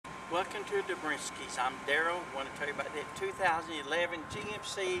Welcome to Dobrinski's. I'm Daryl. I want to tell you about that 2011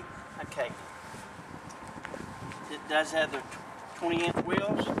 GMC Acadia. It does have the 20-inch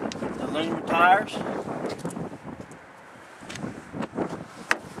wheels, the aluminum tires.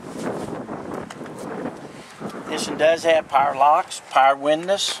 This one does have power locks, power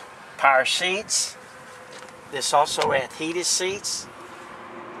windows, power seats. This also has heated seats,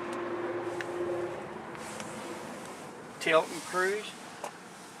 tilt and cruise,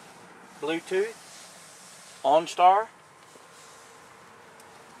 Bluetooth, OnStar.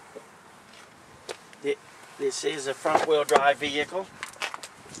 This is a front-wheel drive vehicle.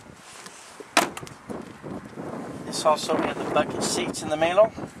 This also has the bucket seats in the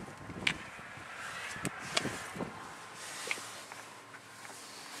middle.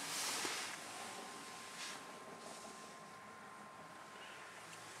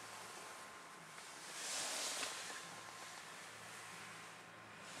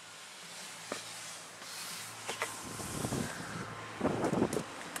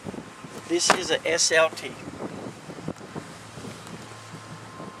 This is a SLT. It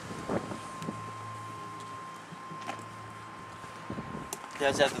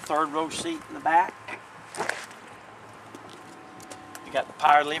does have the third row seat in the back. You got the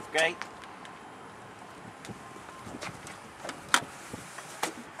power lift gate.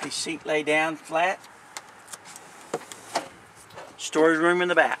 The seat lay down flat. Storage room in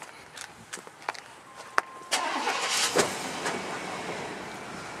the back.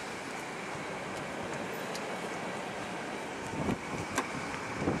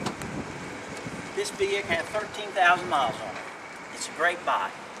 This vehicle had 13,000 miles on it. It's a great buy.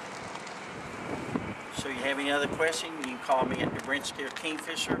 So you have any other questions, you can call me at Dobrinski or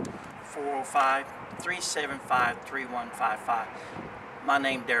Kingfisher, 405-375-3155. My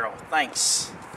name Daryl. Thanks.